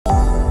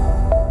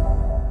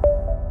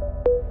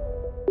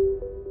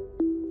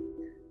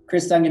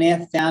Chris Duncan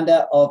here,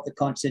 founder of the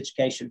Conscious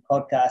Education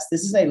Podcast.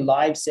 This is a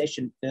live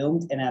session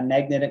filmed in our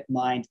Magnetic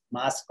Mind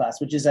Masterclass,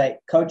 which is a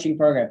coaching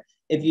program.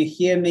 If you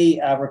hear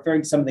me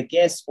referring to some of the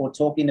guests or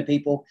talking to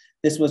people,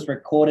 this was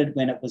recorded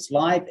when it was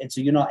live, and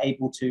so you're not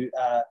able to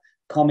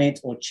comment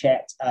or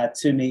chat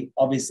to me,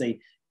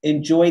 obviously.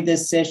 Enjoy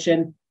this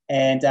session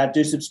and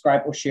do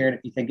subscribe or share it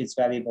if you think it's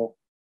valuable.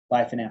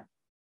 Bye for now.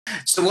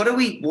 So what do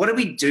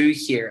we do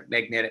here at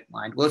Magnetic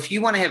Mind? Well, if you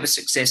want to have a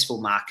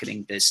successful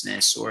marketing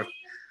business, or if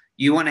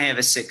you want to have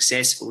a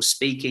successful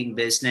speaking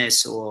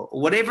business, or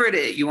whatever it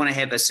is, you want to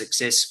have a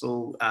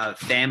successful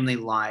family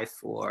life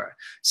or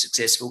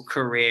successful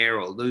career,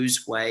 or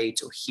lose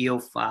weight or heal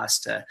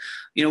faster,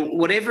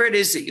 whatever it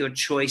is that your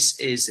choice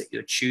is that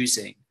you're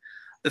choosing,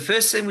 the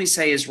first thing we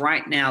say is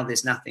right now,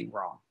 there's nothing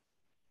wrong.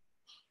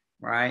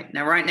 Right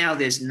now,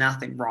 there's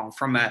nothing wrong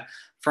from a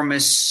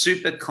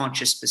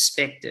superconscious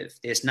perspective.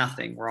 There's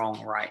nothing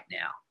wrong right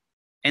now.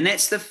 And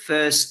that's the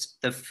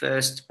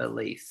first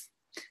belief.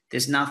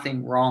 There's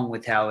nothing wrong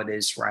with how it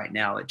is right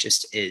now. It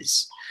just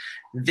is.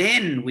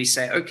 Then we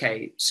say,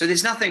 okay, so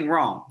there's nothing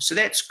wrong. So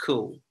that's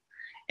cool.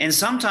 And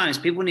sometimes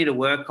people need to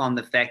work on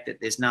the fact that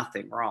there's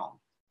nothing wrong.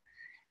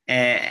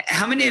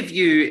 How many of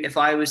you, if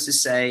I was to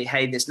say,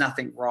 hey, there's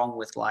nothing wrong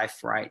with life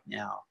right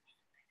now,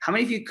 how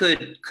many of you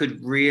could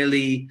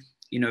really,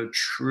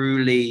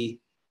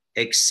 truly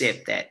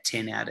accept that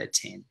 10 out of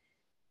 10?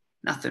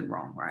 Nothing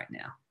wrong right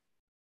now.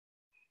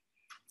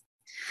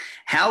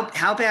 How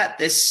about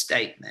this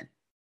statement?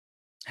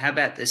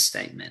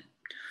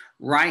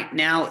 Right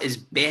now is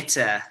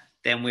better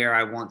than where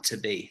I want to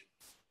be.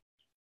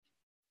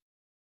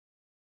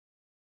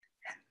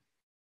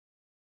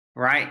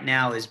 Right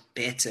now is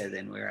better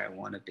than where I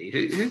want to be.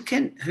 Who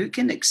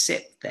can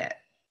accept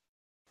that?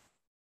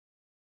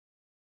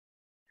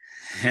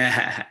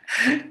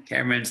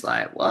 Cameron's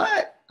like,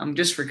 what? I'm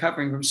just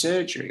recovering from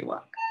surgery.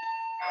 What?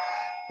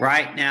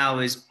 Right now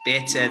is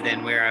better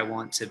than where I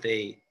want to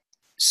be.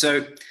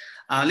 So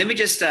let me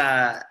just,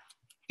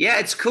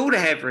 it's cool to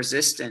have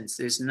resistance.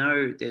 There's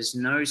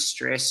no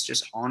stress.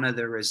 Just honor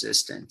the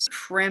resistance.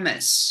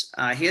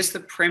 Here's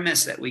the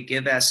premise that we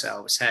give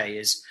ourselves, hey,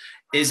 is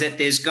that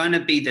there's going to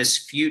be this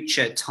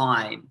future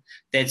time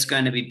that's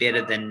going to be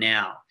better than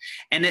now.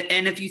 And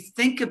if you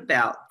think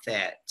about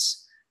that,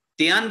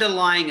 the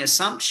underlying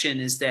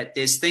assumption is that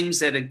there's things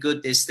that are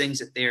good, there's things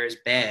that there is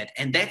bad.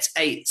 And that's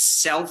a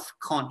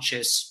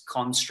self-conscious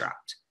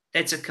construct.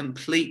 That's a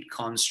complete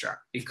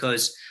construct,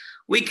 because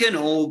we can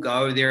all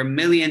go. There are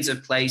millions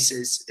of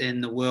places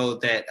in the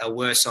world that are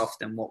worse off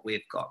than what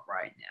we've got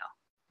right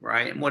now,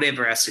 right? And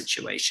whatever our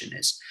situation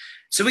is.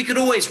 So we could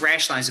always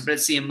rationalize it, but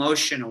it's the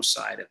emotional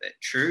side of it.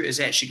 True, is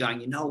actually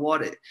going, you know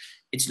what?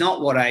 It's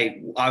not what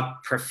I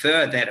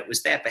prefer that it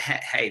was that, but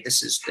hey,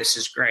 this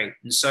is great.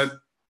 And so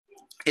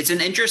it's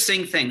an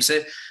interesting thing. So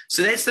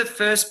that's the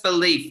first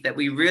belief that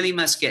we really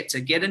must get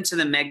into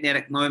the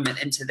magnetic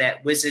moment, into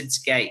that wizard's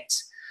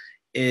gate,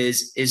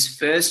 is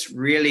first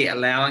really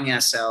allowing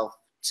ourselves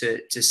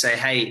to say,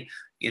 hey,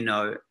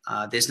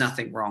 there's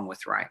nothing wrong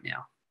with right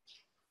now.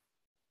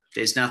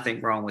 There's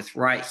nothing wrong with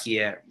right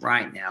here,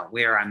 right now,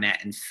 where I'm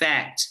at. In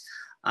fact,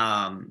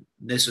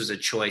 this was a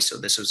choice, or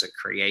this was a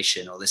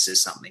creation, or this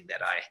is something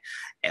that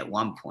at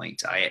one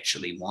point I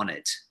actually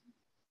wanted.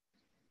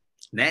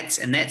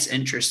 And that's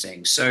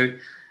interesting. So,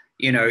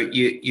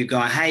 you go,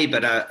 hey,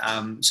 but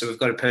so we've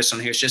got a person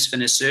here who's just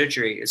finished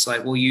surgery. It's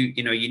like, well, you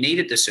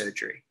needed the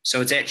surgery,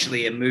 so it's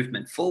actually a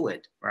movement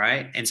forward,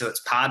 right? And so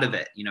it's part of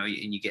it,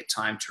 and you get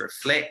time to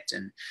reflect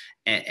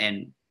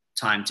and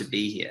time to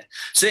be here.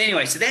 So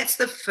anyway, so that's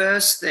the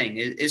first thing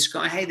is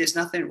going, hey, there's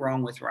nothing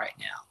wrong with right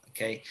now,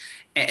 okay?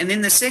 And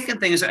then the second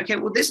thing is, okay,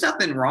 well, there's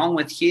nothing wrong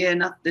with here.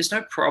 There's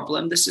no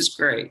problem. This is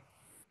great.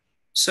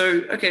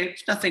 So, okay,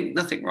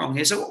 nothing wrong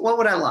here. So what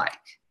would I like?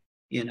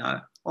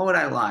 What would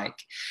I like?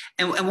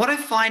 And what I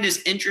find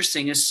is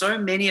interesting is so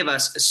many of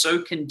us are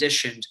so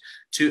conditioned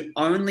to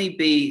only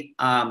be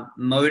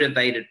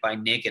motivated by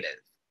negative,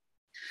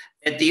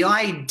 that the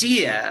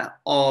idea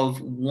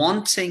of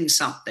wanting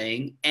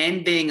something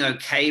and being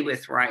okay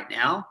with right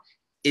now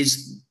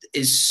is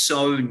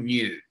so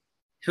new.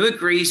 Who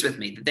agrees with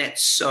me that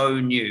that's so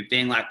new?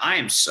 Being like, I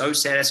am so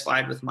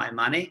satisfied with my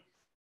money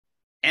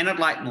and I'd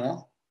like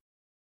more.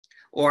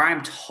 Or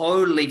I'm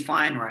totally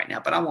fine right now,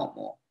 but I want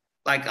more.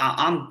 Like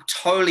I'm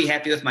totally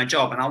happy with my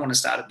job and I want to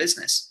start a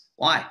business.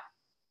 Why?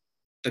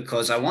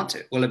 Because I want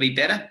to. Will it be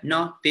better?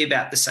 No, be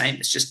about the same.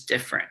 It's just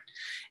different.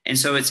 And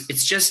so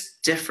it's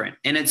just different.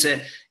 And it's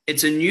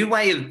a new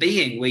way of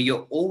being where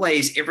you're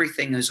always,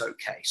 everything is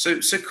okay. So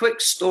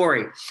quick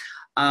story.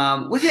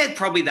 We've had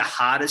probably the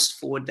hardest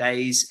 4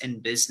 days in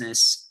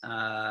business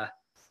that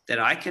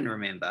I can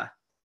remember.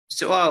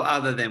 So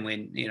other than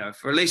when,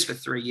 for at least for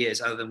 3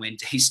 years, other than when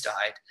Dee's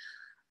died.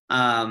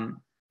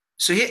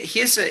 So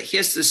here's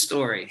the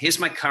story. Here's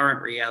my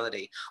current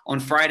reality.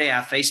 On Friday,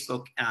 our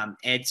Facebook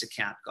ads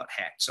account got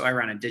hacked. So I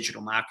run a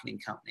digital marketing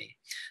company.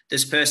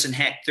 This person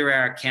hacked through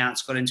our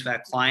accounts, got into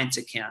our clients'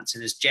 accounts,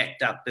 and has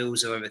jacked up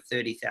bills of over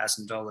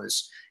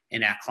 $30,000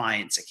 in our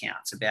clients'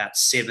 accounts. About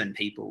 7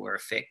 people were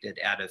affected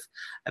out of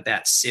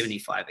about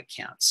 75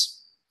 accounts.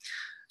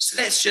 So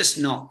that's just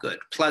not good.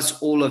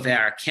 Plus, all of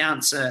our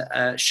accounts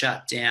are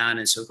shut down,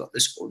 and so we've got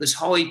this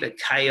whole heap of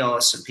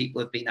chaos, and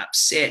people have been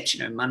upset.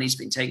 Money's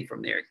been taken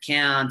from their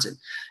account, and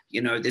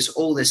there's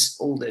all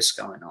this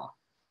going on.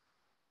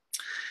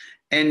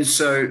 And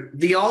so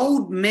the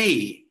old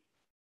me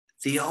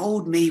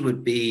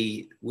would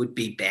be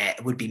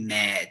bad, would be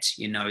mad.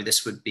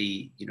 This would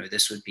be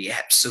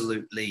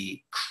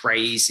absolutely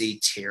crazy,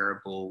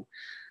 terrible.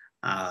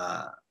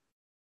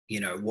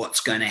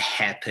 What's going to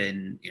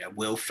happen?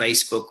 Will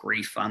Facebook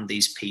refund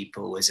these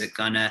people? Is it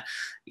going to,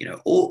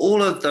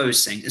 all of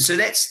those things. And so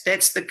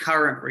that's the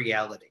current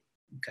reality.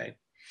 Okay.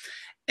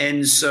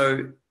 And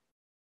so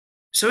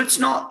it's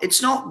not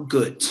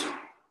good.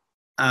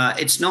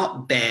 It's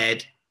not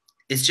bad.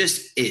 It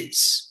just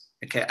is.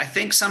 Okay. I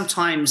think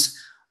sometimes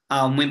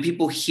when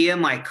people hear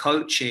my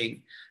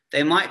coaching,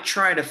 they might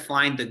try to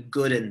find the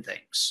good in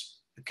things.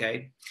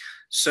 Okay.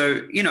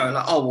 So,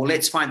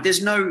 let's find,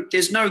 there's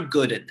no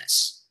good in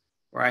this.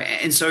 Right.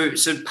 And so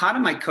part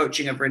of my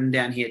coaching I've written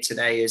down here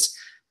today is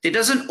there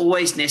doesn't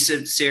always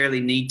necessarily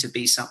need to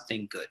be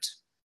something good,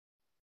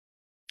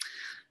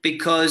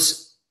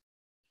 because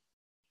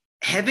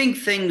having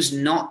things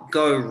not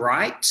go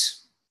right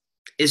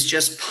is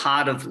just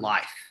part of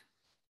life.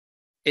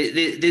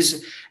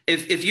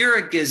 If you're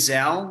a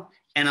gazelle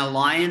and a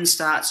lion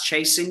starts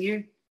chasing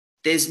you,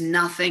 there's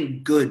nothing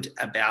good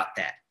about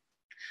that.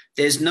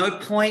 There's no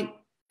point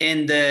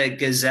in the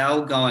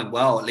gazelle going,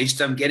 well, at least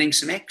I'm getting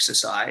some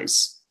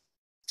exercise.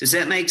 Does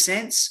that make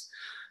sense?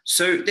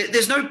 So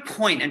there's no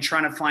point in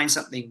trying to find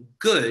something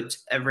good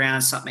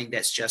around something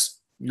that's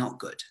just not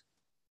good,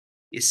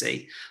 you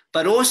see.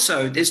 But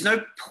also, there's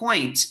no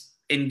point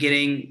in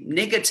getting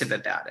negative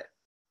about it.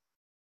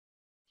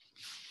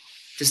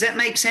 Does that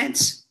make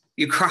sense?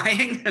 You're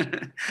crying?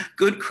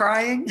 Good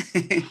crying?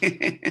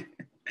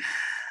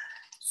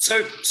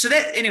 So that's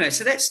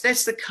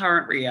the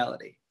current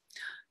reality.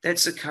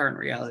 That's the current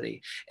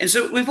reality. And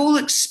so we've all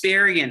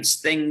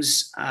experienced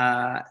things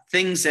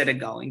that are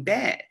going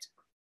bad.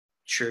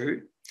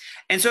 True.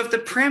 And so if the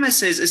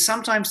premise is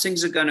sometimes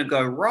things are going to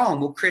go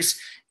wrong, well, Chris,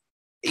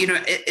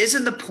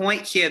 isn't the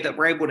point here that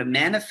we're able to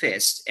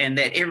manifest and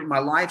that my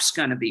life's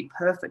going to be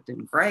perfect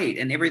and great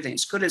and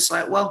everything's good? It's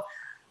like, well,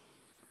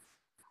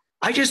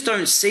 I just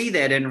don't see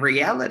that in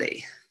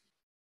reality.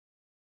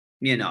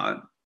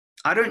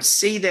 I don't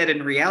see that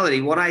in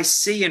reality. What I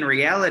see in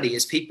reality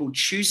is people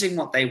choosing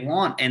what they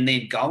want and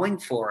then going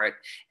for it,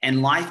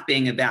 and life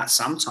being about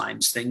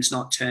sometimes things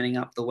not turning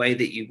up the way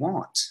that you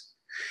want.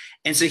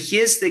 And so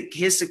here's the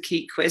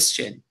key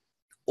question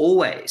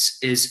always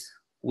is,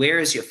 where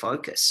is your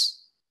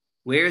focus?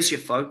 Where is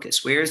your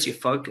focus? Where is your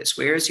focus?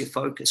 Where is your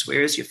focus?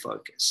 Where is your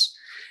focus?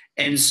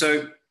 And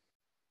so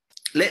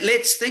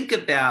let's think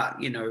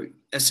about,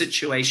 a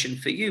situation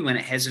for you when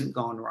it hasn't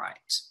gone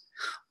right,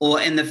 or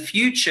in the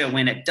future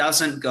when it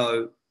doesn't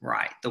go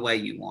right the way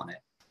you want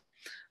it.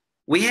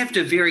 We have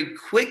to very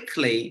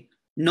quickly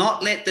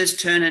not let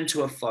this turn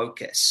into a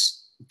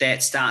focus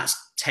that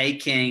starts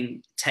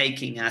taking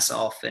us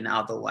off in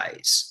other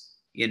ways,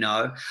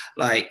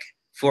 like,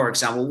 for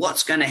example,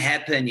 what's going to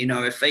happen,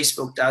 if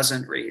Facebook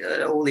doesn't read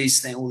all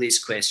these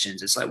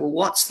questions. It's like, well,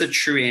 what's the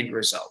true end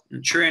result? And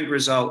the true end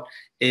result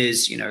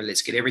is,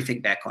 let's get everything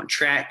back on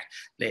track.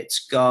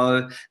 Let's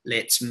go,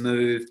 let's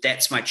move.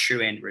 That's my true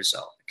end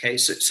result. Okay.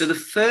 So the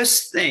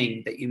first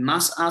thing that you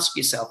must ask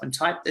yourself, and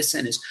type this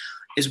in,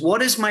 is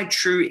what is my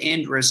true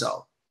end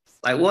result?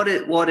 Like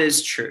what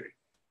is true?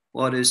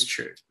 What is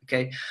true?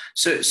 Okay.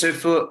 So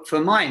for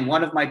mine,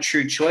 one of my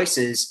true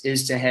choices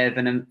is to have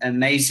an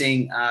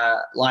amazing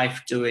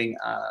life doing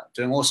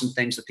awesome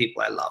things with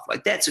people I love.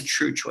 Like that's a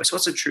true choice.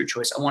 What's a true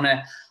choice? I want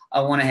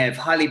to have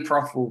highly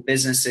profitable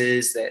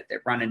businesses that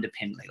run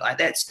independently. Like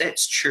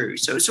that's true.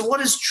 So what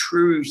is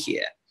true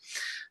here?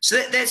 So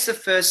that's the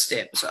first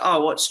step.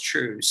 So, what's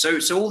true? So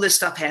all this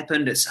stuff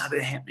happened. It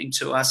started happening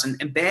to us,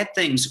 and bad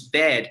things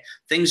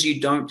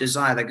you don't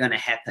desire, they're going to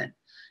happen.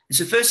 And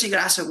so first you got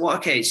to ask, well,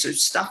 okay, so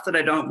stuff that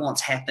I don't want's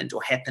happened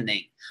or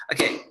happening.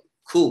 Okay,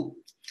 cool.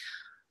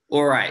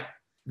 All right,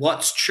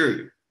 what's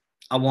true?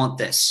 I want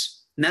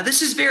this. Now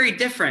this is very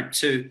different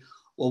to,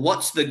 well,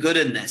 what's the good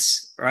in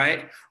this,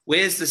 right?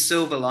 Where's the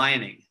silver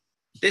lining?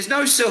 There's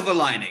no silver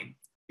lining.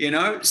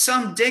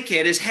 Some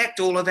dickhead has hacked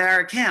all of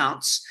our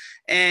accounts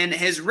and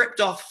has ripped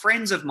off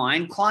friends of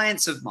mine,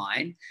 clients of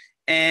mine,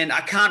 and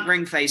I can't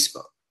ring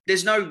Facebook.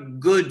 There's no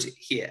good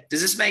here.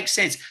 Does this make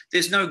sense?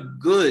 There's no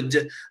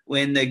good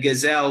when the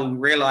gazelle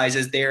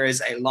realizes there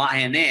is a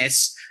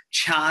lioness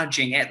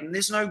charging at them.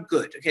 There's no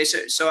good. Okay,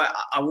 so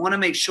I want to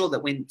make sure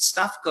that when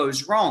stuff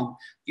goes wrong,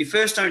 you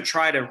first don't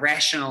try to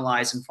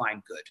rationalize and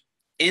find good.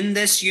 In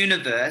this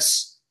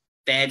universe,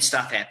 bad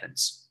stuff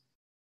happens.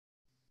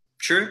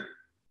 True?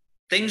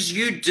 Things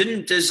you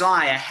didn't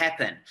desire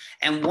happen.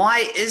 And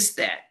why is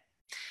that?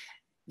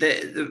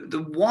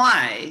 The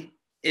why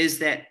is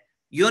that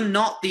you're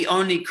not the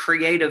only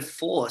creative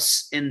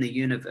force in the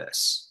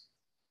universe.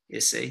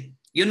 You see,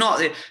 you're not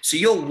there. So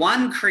you're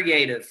one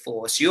creative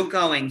force. You're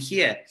going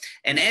here.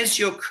 And as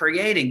you're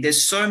creating,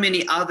 there's so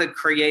many other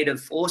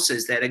creative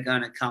forces that are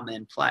going to come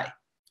in play.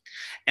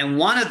 And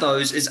one of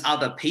those is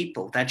other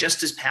people. They're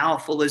just as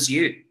powerful as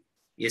you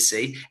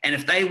see. And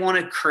if they want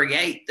to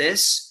create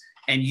this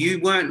and you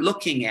weren't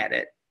looking at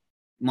it,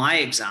 my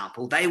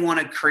example, they want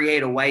to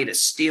create a way to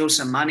steal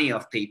some money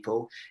off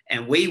people.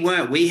 And we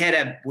weren't, we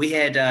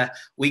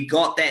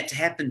got that to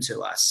happen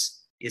to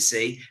us. You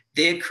see,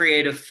 their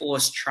creative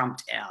force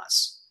trumped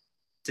ours.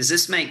 Does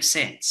this make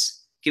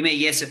sense? Give me a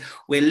yes.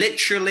 We're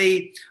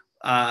literally,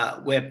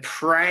 we're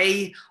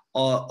prey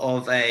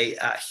of a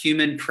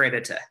human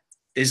predator.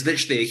 There's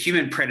literally a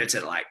human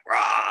predator like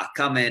rah,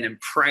 come in and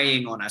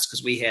preying on us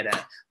because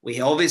we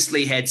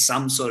obviously had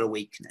some sort of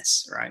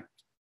weakness, right?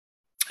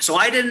 So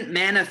I didn't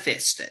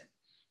manifest it.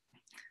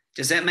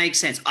 Does that make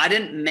sense? I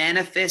didn't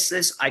manifest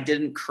this. I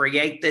didn't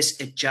create this.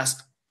 It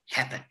just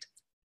happened.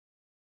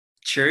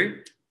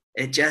 True?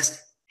 It just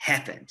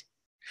happened.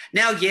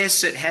 Now,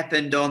 yes, it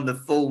happened on the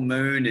full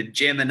moon in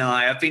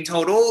Gemini. I've been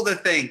told all the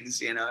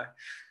things,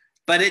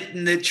 but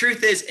the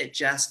truth is it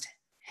just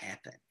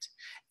happened.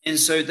 And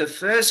so the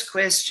first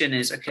question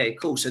is, okay,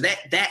 cool. So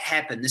that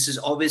happened. This is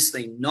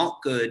obviously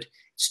not good.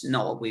 It's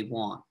not what we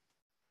want.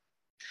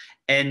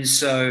 And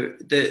so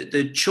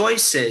the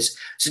choice is,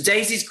 so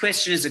Daisy's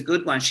question is a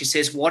good one. She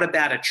says, what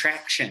about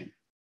attraction?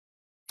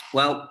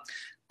 Well,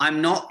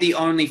 I'm not the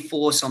only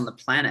force on the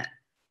planet.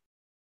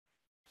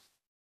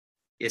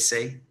 You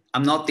see,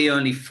 I'm not the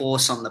only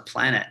force on the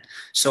planet.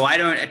 So I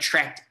don't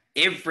attract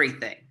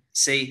everything.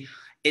 See,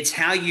 it's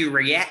how you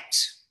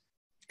react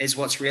is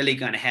what's really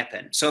going to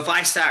happen. So if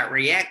I start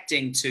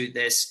reacting to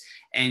this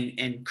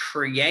and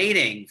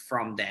creating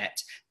from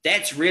that,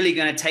 that's really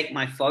going to take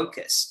my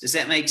focus. Does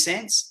that make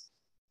sense?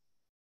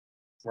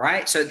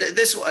 Right? So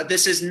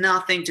this is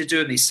nothing to do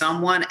with me.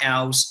 Someone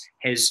else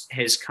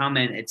has come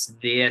in. It's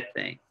their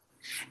thing.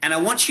 And I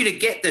want you to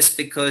get this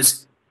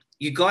because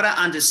you got to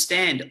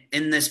understand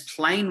in this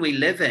plane we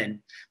live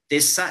in,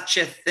 there's such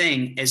a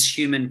thing as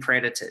human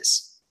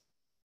predators.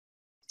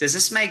 Does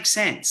this make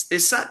sense?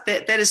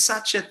 That is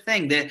such a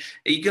thing. That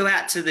you go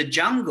out to the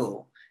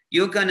jungle,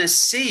 you're going to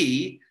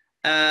see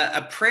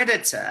a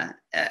predator,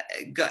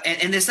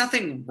 and there's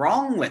nothing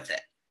wrong with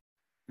it,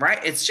 right?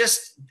 It's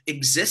just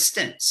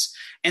existence.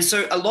 And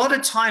so a lot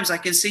of times I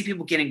can see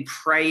people getting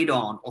preyed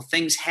on or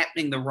things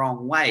happening the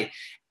wrong way,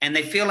 and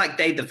they feel like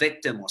they're the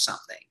victim or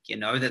something,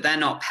 that they're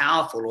not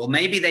powerful, or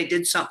maybe they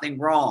did something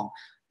wrong.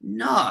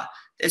 No,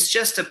 it's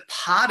just a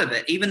part of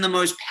it. Even the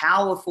most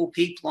powerful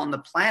people on the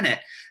planet,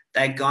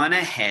 they're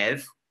gonna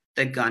have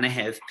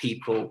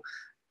people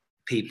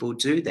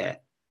do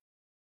that.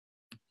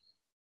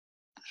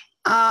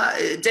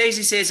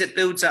 Daisy says it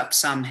builds up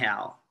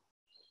somehow.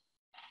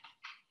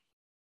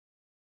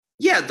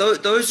 Yeah,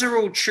 those are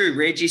all true.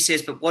 Reggie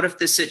says, but what if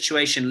the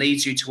situation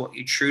leads you to what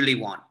you truly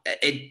want?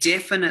 It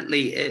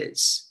definitely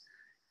is.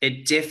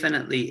 It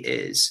definitely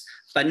is.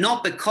 But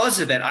not because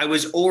of it. I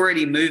was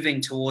already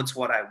moving towards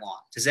what I want.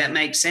 Does that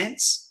make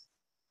sense?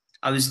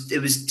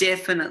 It was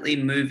definitely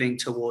moving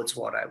towards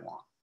what I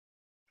want,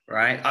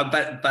 right?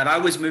 But I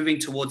was moving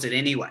towards it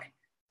anyway,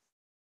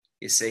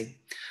 you see?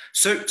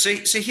 So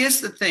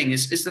here's the thing,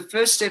 is the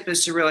first step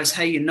is to realize,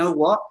 hey, you know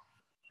what?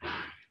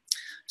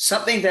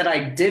 Something that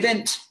I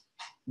didn't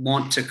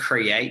want to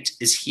create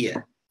is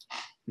here,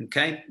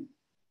 okay?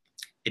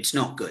 It's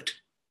not good.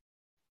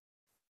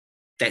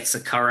 That's the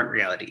current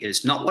reality. It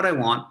is not what I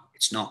want.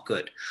 It's not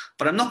good.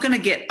 But I'm not going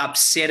to get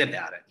upset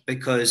about it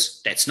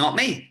because that's not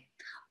me.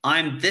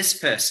 I'm this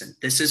person.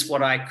 This is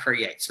what I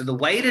create. So the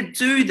way to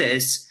do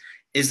this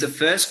is the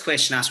first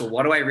question asked, well,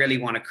 what do I really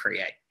want to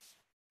create?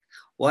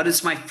 What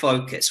is my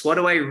focus? What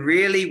do I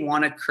really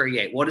want to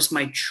create? What is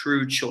my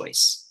true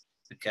choice?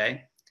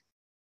 Okay?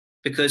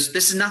 Because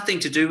this is nothing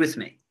to do with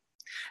me.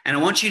 And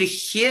I want you to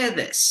hear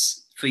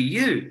this for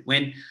you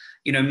when,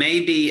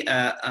 maybe,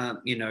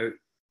 a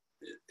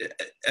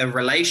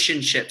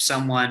relationship,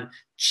 someone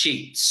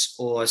cheats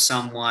or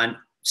someone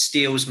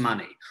steals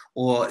money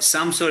or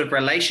some sort of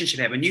relationship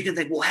happen. You can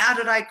think, well, how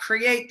did I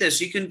create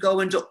this? You can go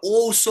into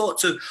all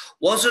sorts of,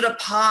 was it a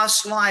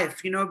past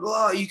life?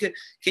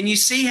 Can you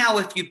see how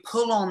if you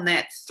pull on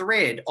that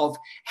thread of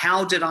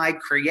how did I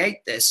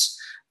create this,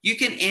 you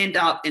can end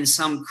up in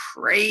some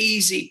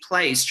crazy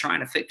place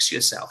trying to fix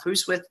yourself.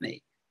 Who's with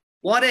me?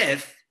 What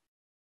if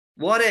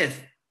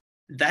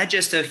they're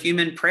just a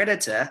human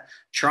predator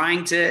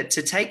trying to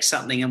take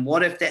something? And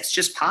what if that's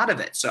just part of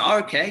it? So,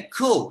 okay,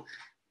 cool.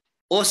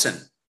 Awesome.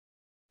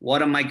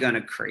 What am I going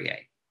to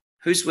create?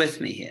 Who's with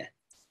me here?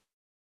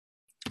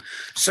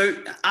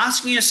 So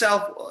asking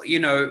yourself,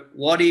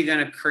 what are you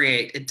going to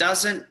create? It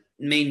doesn't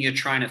mean you're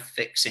trying to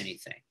fix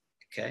anything,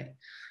 okay?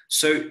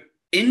 So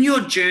in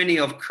your journey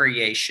of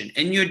creation,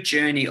 in your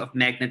journey of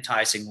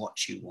magnetizing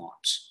what you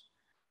want,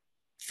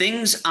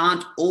 things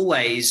aren't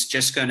always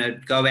just going to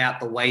go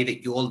out the way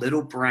that your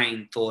little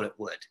brain thought it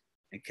would.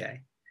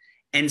 Okay.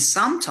 And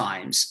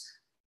sometimes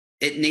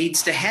it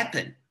needs to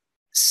happen.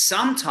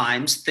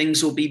 Sometimes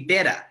things will be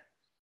better.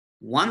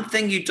 One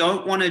thing you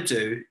don't want to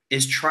do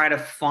is try to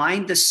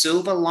find the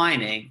silver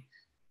lining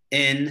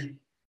in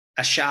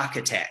a shark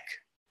attack.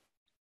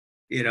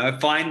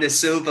 Find the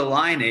silver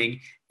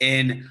lining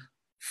in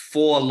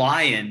 4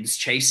 lions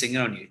chasing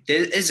on you.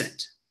 There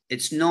isn't.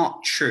 It's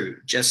not true.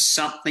 Just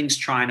something's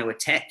trying to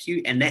attack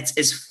you, and that's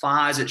as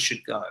far as it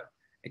should go.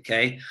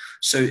 Okay.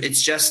 So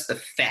it's just the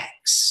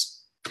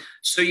facts.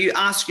 So you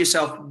ask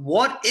yourself,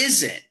 what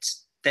is it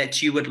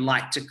that you would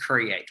like to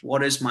create?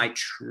 What is my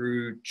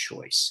true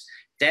choice?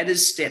 That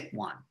is step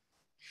 1.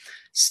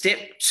 Step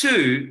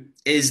 2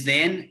 is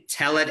then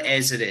tell it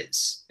as it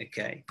is.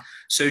 Okay.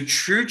 So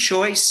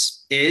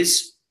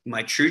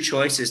my true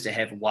choice is to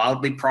have a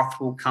wildly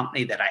profitable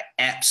company that I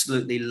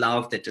absolutely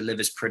love, that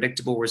delivers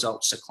predictable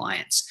results to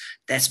clients.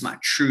 That's my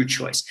true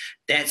choice.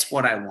 That's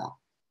what I want.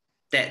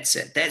 That's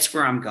it. That's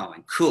where I'm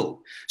going.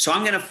 Cool. So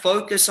I'm going to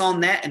focus on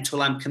that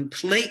until I'm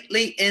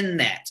completely in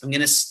that. I'm going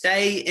to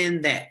stay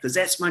in that because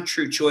that's my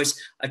true choice.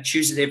 I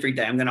choose it every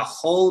day. I'm going to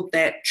hold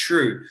that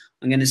true.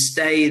 I'm going to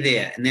stay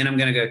there. And then I'm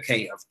going to go,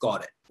 okay, I've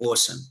got it.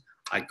 Awesome.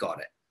 I got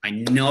it. I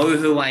know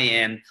who I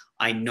am.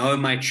 I know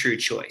my true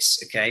choice.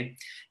 Okay.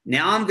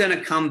 Now I'm going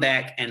to come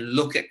back and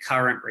look at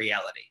current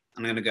reality.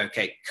 I'm going to go,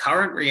 okay,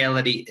 current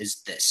reality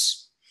is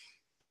this.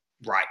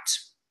 Right.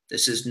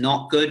 This is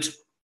not good.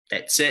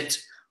 That's it.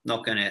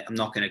 I'm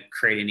not going to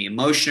create any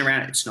emotion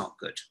around it. It's not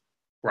good.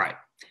 Right.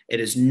 It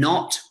is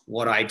not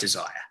what I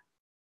desire.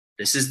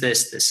 This is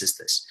this, this is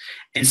this.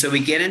 And so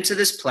we get into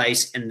this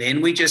place and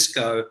then we just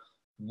go,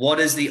 what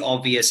is the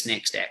obvious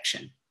next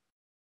action?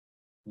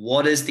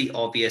 What is the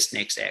obvious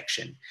next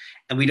action?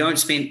 And we don't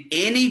spend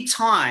any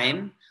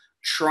time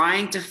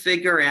trying to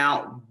figure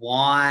out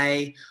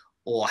why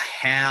or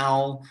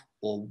how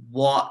or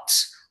what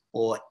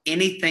or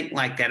anything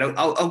like that.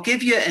 I'll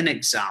give you an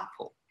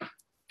example.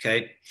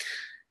 Okay.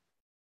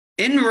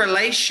 In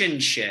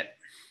relationship,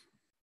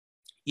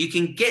 you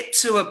can get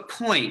to a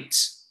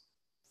point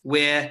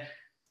where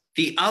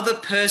the other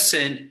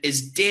person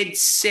is dead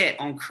set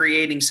on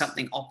creating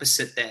something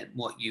opposite than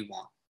what you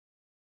want.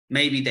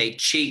 Maybe they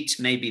cheat,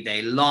 maybe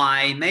they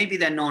lie, maybe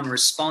they're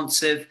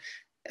non-responsive.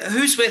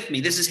 Who's with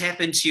me? This has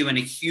happened to you in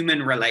a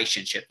human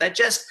relationship. They're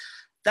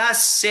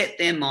set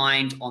their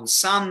mind on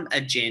some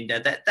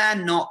agenda that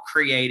they're not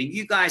creating.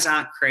 You guys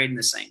aren't creating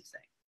the same thing.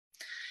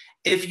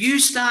 If you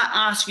start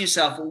asking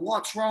yourself, well,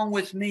 what's wrong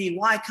with me?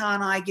 Why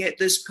can't I get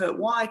this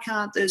why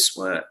can't this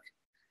work?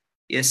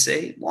 You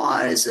see,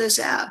 why is this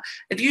out?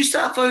 If you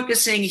start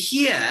focusing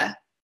here,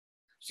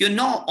 you're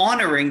not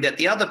honoring that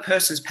the other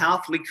person's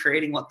powerfully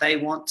creating what they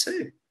want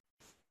to.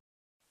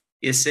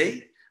 You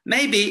see,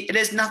 maybe it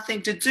has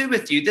nothing to do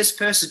with you. This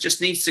person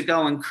just needs to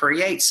go and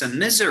create some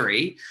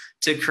misery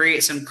to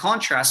create some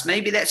contrast.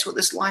 Maybe that's what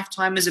this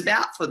lifetime is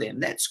about for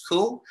them. That's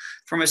cool.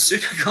 From a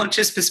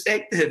superconscious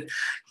perspective,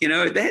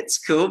 that's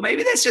cool.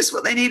 Maybe that's just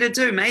what they need to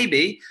do,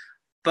 maybe.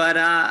 But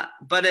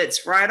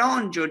it's right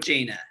on,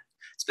 Georgina.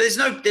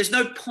 But there's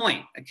no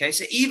point. Okay.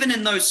 So even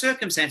in those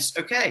circumstances,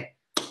 okay,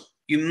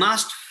 you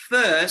must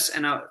first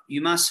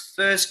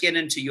get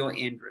into your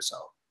end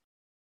result.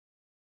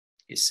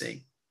 You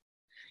see,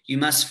 you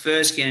must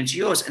first get into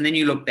yours. And then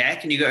you look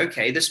back and you go,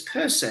 okay, this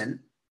person,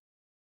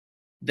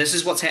 this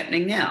is what's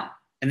happening now.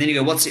 And then you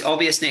go, what's the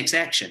obvious next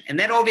action? And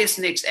that obvious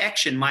next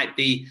action might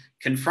be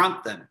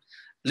confront them,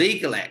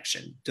 legal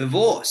action,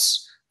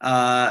 divorce,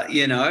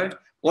 whatever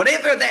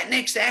that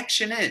next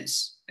action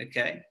is.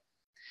 Okay.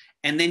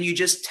 And then you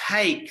just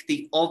take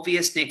the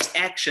obvious next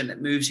action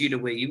that moves you to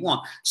where you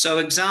want. So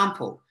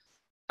example,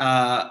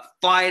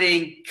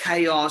 fighting,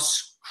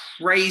 chaos,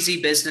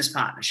 crazy business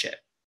partnership,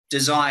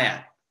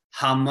 desire,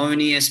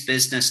 harmonious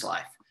business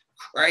life,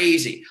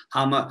 crazy.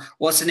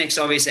 What's the next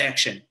obvious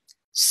action?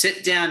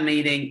 Sit down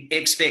meeting,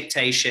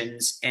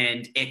 expectations,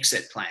 and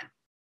exit plan.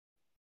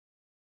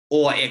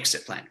 Or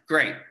exit plan.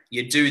 Great.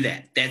 You do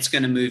that. That's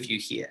going to move you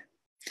here.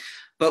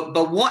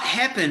 But what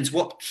happens,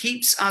 what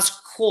keeps us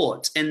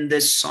caught in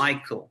this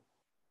cycle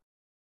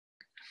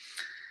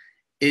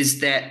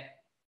is that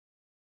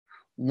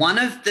one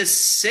of the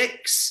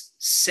 6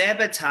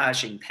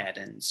 sabotaging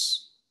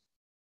patterns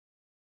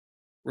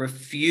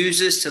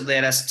refuses to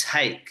let us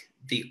take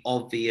the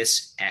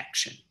obvious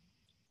action.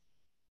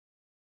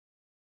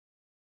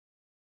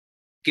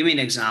 Give me an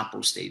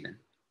example, Stephen.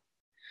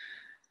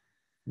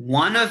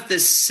 One of the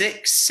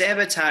 6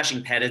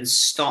 sabotaging patterns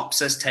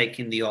stops us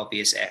taking the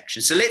obvious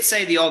action. So let's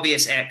say the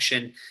obvious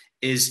action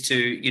is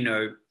to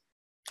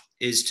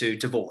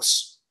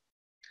divorce.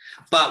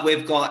 But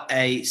we've got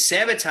a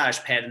sabotage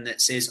pattern that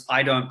says,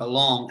 I don't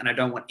belong and I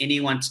don't want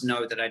anyone to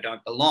know that I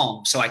don't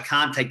belong. So I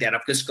can't take that.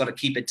 I've just got to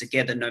keep it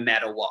together no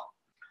matter what.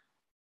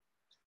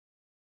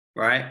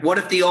 Right? What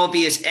if the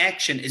obvious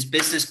action is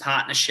business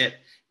partnership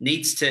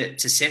needs to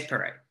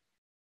separate?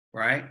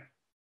 Right?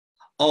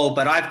 oh,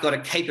 but I've got a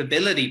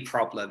capability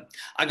problem.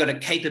 I got a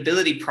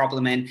capability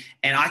problem and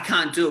I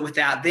can't do it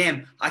without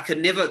them. I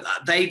could never,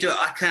 they do it,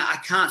 I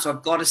can't. So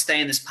I've got to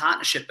stay in this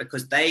partnership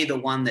because they're the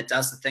one that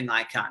does the thing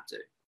I can't do,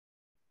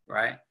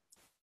 right?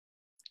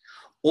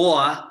 Or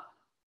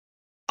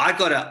I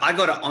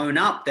gotta own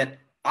up that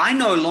I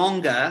no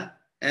longer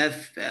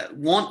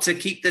want to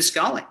keep this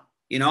going.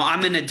 You know,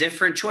 I'm in a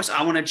different choice.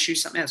 I want to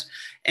choose something else.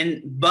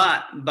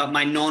 But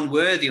my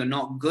non-worthy or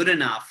not good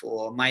enough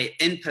or my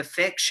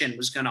imperfection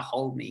was going to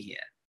hold me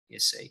here, you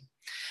see.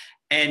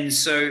 And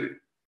so,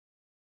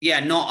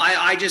 yeah,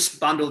 I just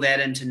bundle that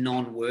into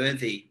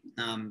non-worthy,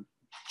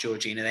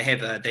 Georgina.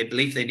 They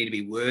believe they need to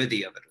be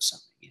worthy of it or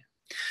something. Yeah.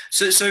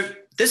 So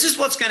this is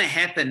what's going to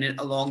happen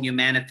along your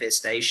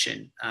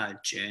manifestation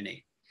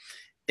journey.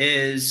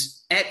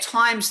 Is at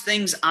times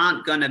things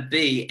aren't going to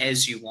be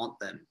as you want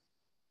them.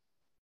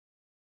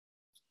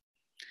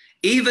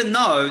 Even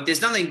though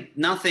there's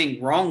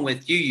nothing wrong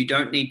with you, you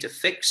don't need to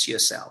fix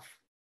yourself.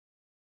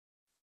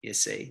 You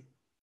see,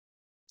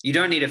 you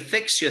don't need to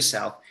fix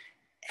yourself.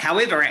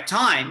 However, at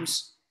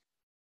times,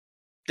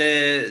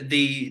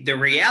 the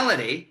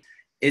reality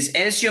is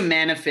as you're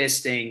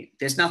manifesting,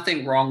 there's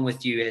nothing wrong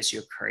with you as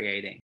you're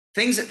creating.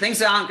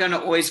 Things aren't going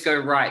to always go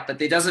right, but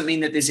that doesn't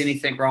mean that there's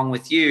anything wrong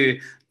with you,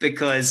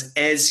 because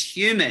as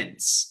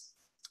humans,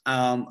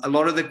 a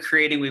lot of the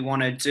creating we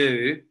want to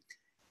do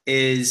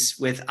is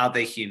with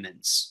other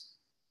humans.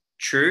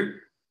 True?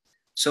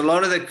 So a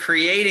lot of the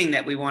creating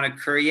that we want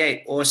to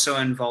create also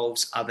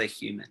involves other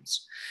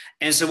humans.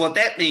 And so what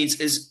that means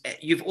is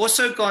you've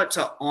also got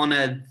to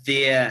honor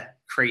their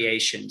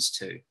creations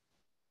too.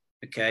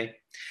 Okay?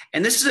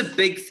 And this is a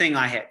big thing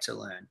I had to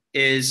learn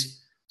is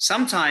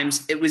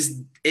sometimes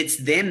it's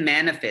them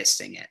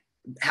manifesting it.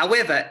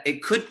 However,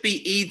 it could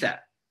be either.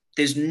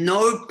 There's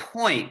no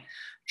point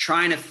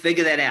trying to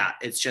figure that out.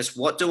 It's just,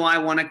 what do I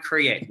want to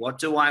create? What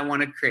do I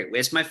want to create?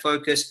 Where's my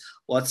focus?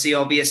 What's the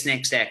obvious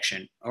next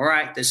action? All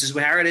right, this is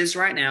where it is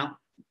right now.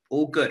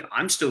 All good.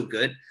 I'm still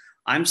good.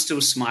 I'm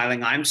still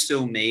smiling. I'm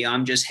still me.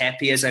 I'm just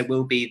happy as I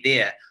will be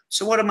there.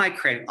 So what am I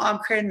creating? Oh, I'm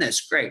creating this.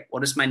 Great.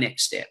 What is my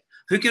next step?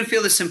 Who can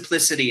feel the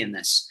simplicity in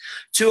this?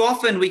 Too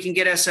often we can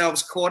get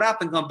ourselves caught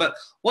up and go, but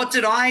what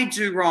did I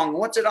do wrong?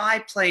 What did I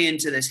play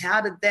into this?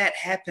 How did that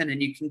happen?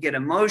 And you can get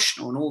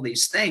emotional and all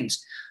these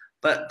things.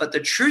 But the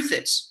truth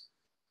is,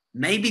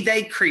 maybe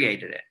they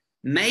created it.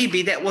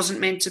 Maybe that wasn't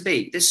meant to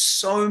be. There's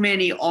so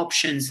many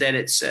options that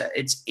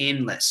it's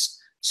endless.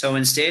 So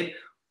instead,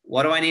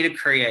 what do I need to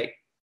create?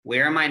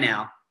 Where am I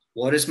now?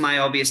 What is my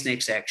obvious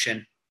next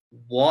action?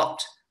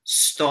 What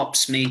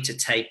stops me to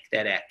take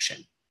that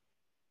action?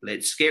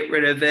 Let's get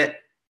rid of it,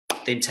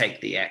 then take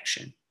the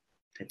action.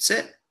 That's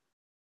it.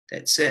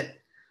 That's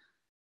it.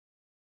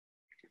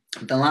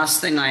 The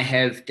last thing I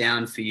have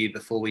down for you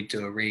before we do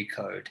a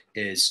recode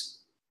is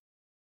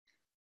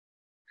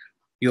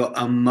your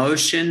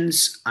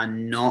emotions are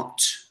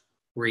not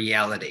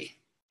reality.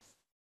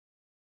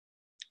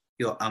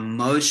 Your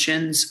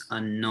emotions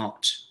are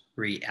not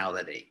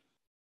reality.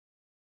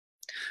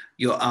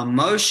 Your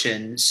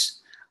emotions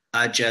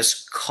are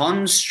just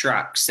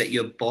constructs that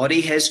your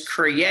body has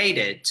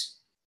created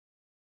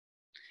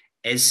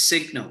as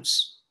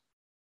signals.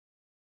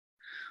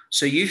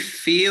 So you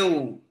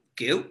feel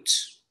guilt,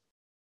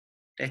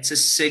 that's a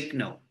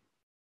signal.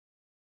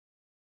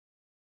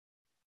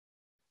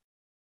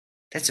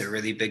 That's a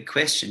really big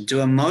question. Do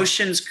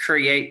emotions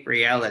create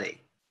reality?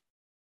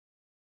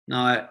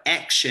 No,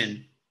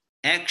 action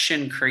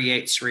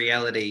creates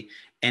reality,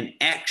 and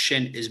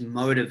action is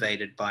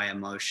motivated by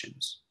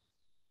emotions.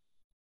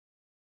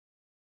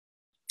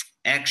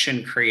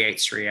 Action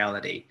creates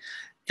reality.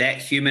 That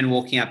human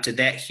walking up to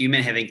that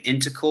human having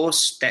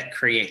intercourse, that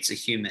creates a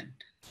human.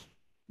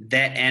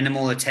 That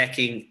animal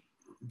attacking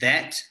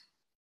that.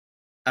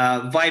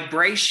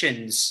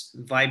 Vibrations,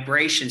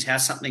 how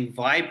something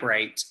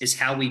vibrates is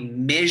how we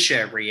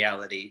measure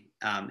reality,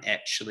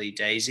 actually,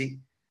 Daisy.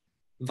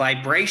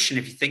 Vibration,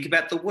 if you think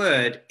about the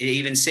word, it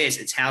even says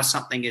it's how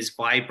something is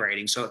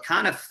vibrating. So it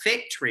can't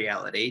affect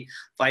reality.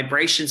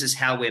 Vibrations is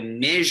how we're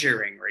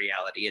measuring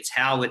reality. It's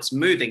how it's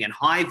moving. And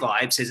high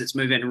vibe says it's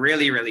moving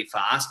really, really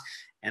fast.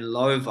 And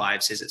low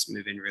vibe says it's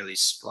moving really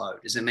slow.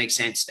 Does it make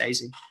sense,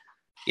 Daisy?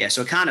 Yeah,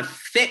 so it can't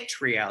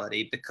affect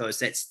reality because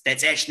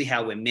that's actually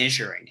how we're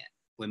measuring it.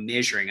 We're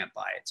measuring it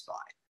by its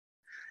vibe.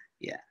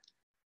 Yeah.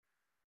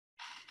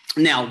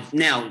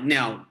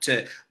 Now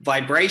to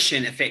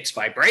vibration affects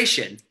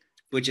vibration,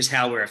 which is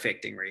how we're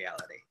affecting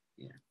reality.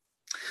 Yeah.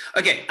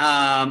 Okay.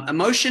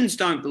 Emotions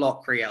don't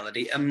block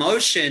reality.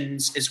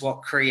 Emotions is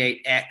what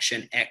create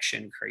action.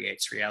 Action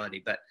creates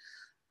reality. But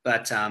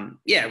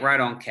yeah, right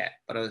on, Kat.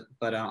 But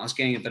I was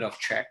getting a bit off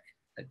track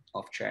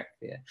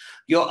there.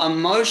 Your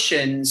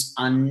emotions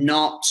are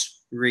not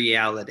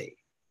reality.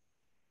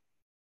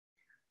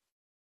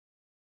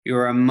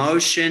 Your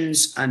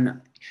emotions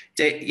are.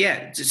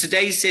 Yeah,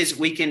 today says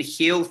we can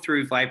heal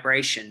through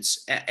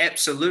vibrations.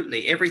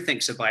 Absolutely.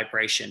 Everything's a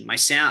vibration. My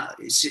sound,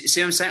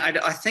 see what I'm saying?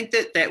 I think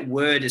that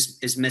word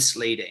is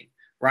misleading,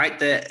 right?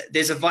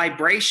 There's a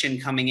vibration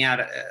coming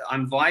out.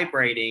 I'm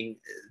vibrating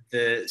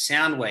the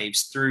sound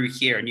waves through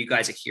here, and you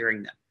guys are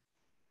hearing them.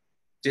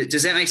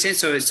 Does that make sense?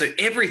 So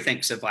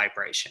everything's a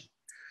vibration.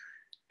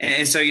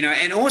 And so,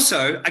 and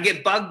also I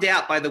get bugged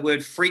out by the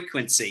word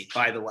frequency,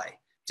 by the way.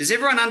 Does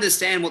everyone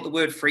understand what the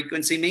word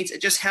frequency means?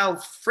 It's just how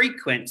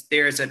frequent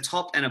there is a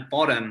top and a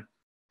bottom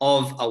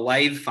of a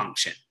wave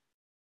function.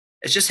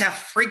 It's just how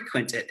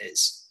frequent it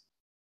is.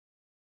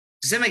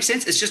 Does that make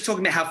sense? It's just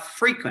talking about how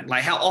frequent,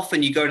 like how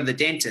often you go to the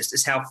dentist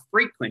is how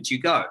frequent you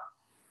go,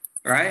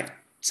 right?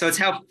 So it's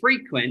how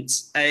frequent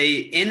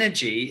a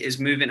energy is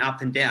moving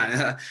up and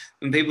down.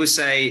 When people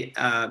say,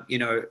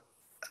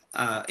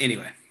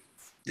 anyway,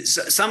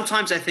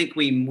 sometimes I think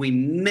we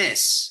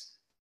miss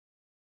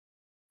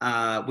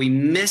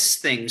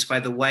things by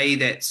the way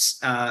that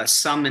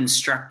some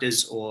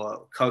instructors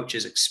or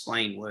coaches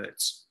explain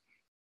words.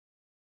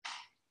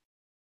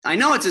 I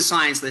know it's a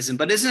science lesson,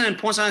 but isn't it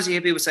important? Sometimes you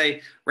hear people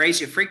say,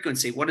 raise your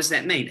frequency. What does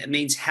that mean? It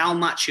means how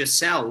much your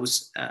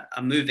cells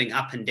are moving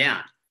up and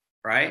down,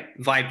 right?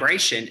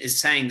 Vibration is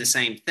saying the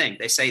same thing.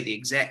 They say the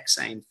exact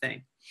same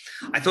thing.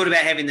 I thought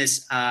about having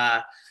this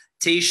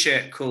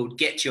T-shirt called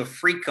Get Your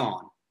Freak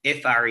On,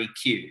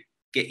 F-R-E-Q,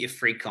 Get Your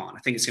Freak On. I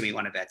think it's going to be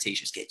one of our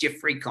T-shirts, Get Your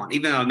Freak On,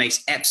 even though it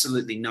makes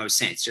absolutely no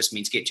sense, just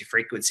means get your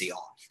frequency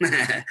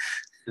on.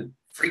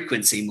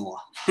 Frequency more.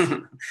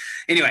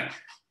 Anyway,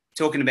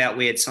 talking about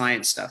weird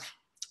science stuff.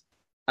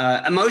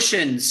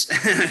 Emotions.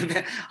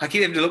 I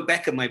keep having to look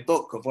back at my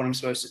book of what I'm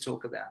supposed to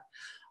talk about.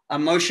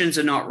 Emotions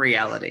are not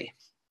reality.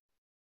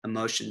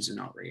 Emotions are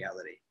not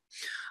reality.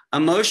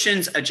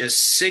 Emotions are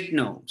just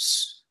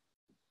signals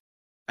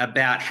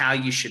about how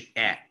you should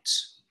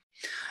act.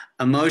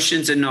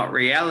 Emotions are not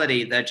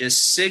reality. They're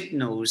just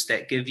signals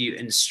that give you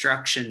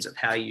instructions of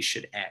how you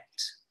should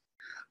act.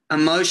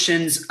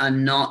 Emotions are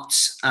not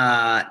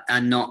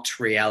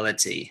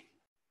reality.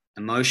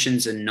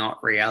 Emotions are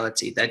not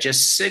reality. They're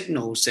just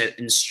signals that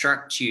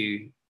instruct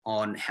you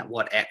on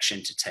what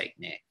action to take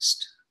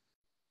next.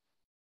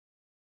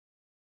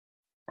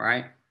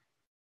 Right?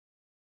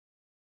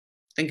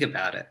 Think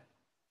about it.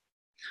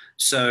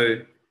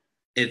 So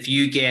if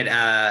you get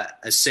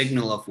a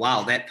signal of,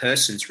 wow, that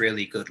person's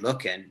really good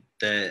looking,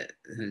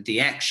 the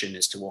action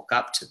is to walk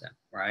up to them,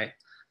 right?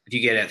 If you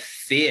get a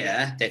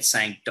fear that's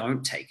saying,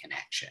 don't take an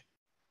action,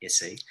 you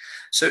see?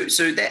 So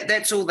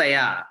that's all they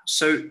are.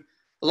 So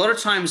a lot of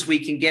times we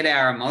can get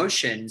our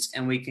emotions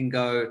and we can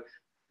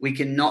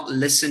not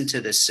listen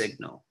to the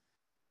signal,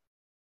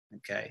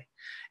 okay?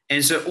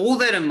 And so all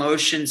that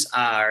emotions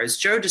are, as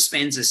Joe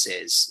Dispenza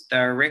says,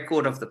 they're a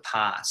record of the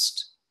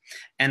past.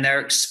 And they're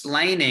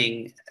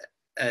explaining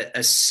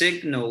a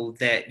signal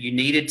that you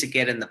needed to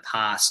get in the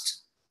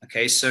past.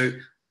 Okay, so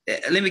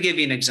let me give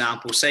you an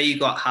example. Say you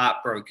got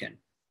heartbroken.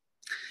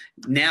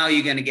 Now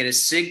you're going to get a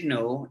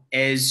signal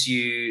as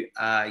you're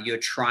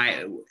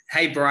trying.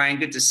 Hey, Brian,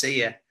 good to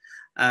see you.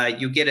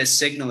 You'll get a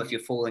signal if you're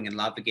falling in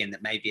love again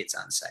that maybe it's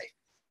unsafe.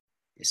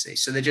 You see,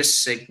 so they're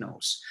just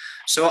signals.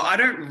 So I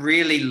don't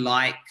really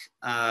like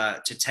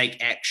to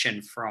take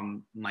action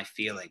from my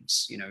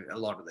feelings, a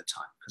lot of the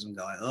time, because I'm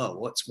going, oh,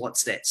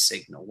 what's that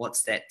signal?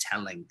 What's that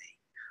telling me?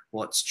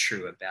 What's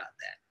true about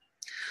that?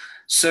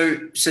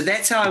 So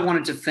that's how I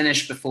wanted to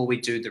finish before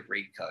we do the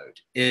recode,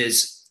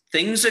 is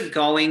things are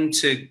going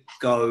to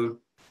go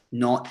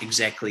not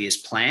exactly as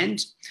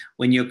planned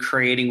when you're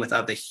creating with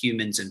other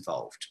humans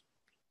involved.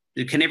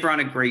 Can everyone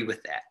agree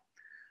with that?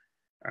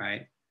 All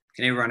right.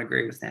 Can everyone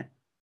agree with that?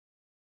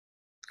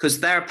 Because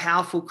they're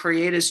powerful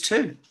creators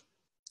too.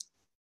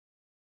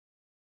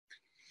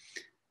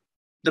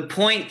 The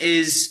point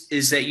is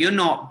that you're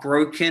not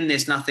broken.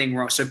 There's nothing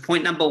wrong. So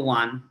point number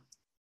one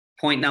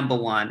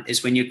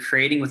is when you're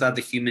creating with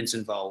other humans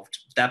involved,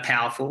 they're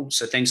powerful.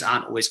 So things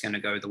aren't always going to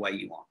go the way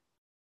you want.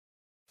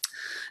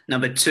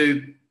 Number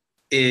two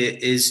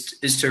is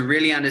to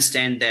really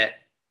understand that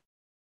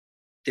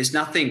there's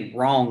nothing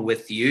wrong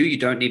with you. You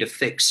don't need to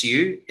fix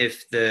you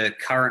if the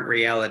current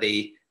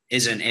reality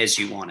isn't as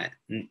you want it.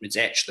 It's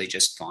actually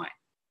just fine.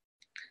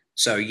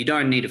 So you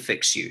don't need to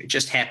fix you. It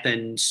just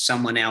happened.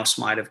 Someone else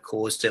might have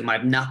caused it. It might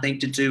have nothing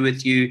to do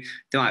with you.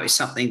 There might be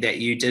something that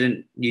you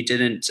didn't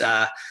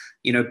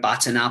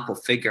button up or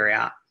figure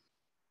out.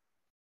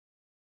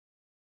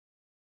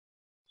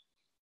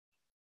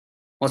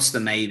 What's the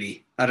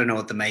maybe? I don't know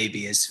what the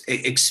maybe is.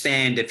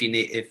 Expand if you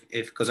need,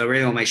 because I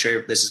really want to make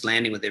sure this is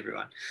landing with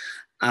everyone.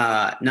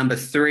 Number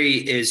three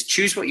is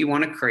choose what you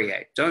want to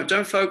create.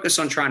 Don't focus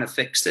on trying to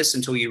fix this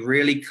until you're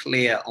really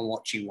clear on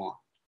what you want.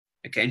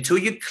 Okay, until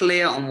you're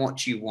clear on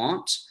what you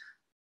want,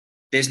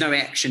 there's no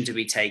action to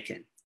be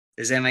taken.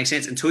 Does that make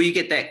sense? Until you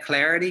get that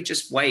clarity,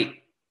 just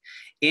wait.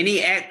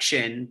 Any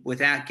action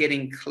without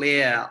getting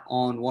clear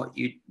on what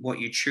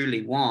you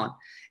truly want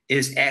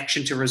is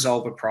action to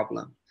resolve a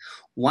problem.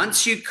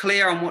 Once you're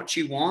clear on what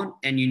you want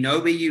and you know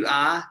where you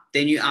are,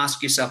 then you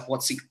ask yourself,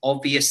 what's the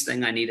obvious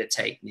thing I need to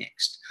take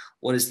next?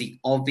 What is the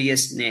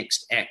obvious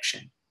next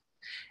action?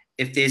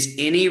 If there's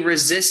any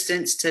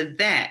resistance to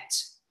that,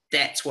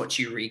 that's what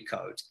you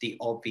recode, the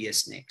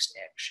obvious next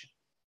action.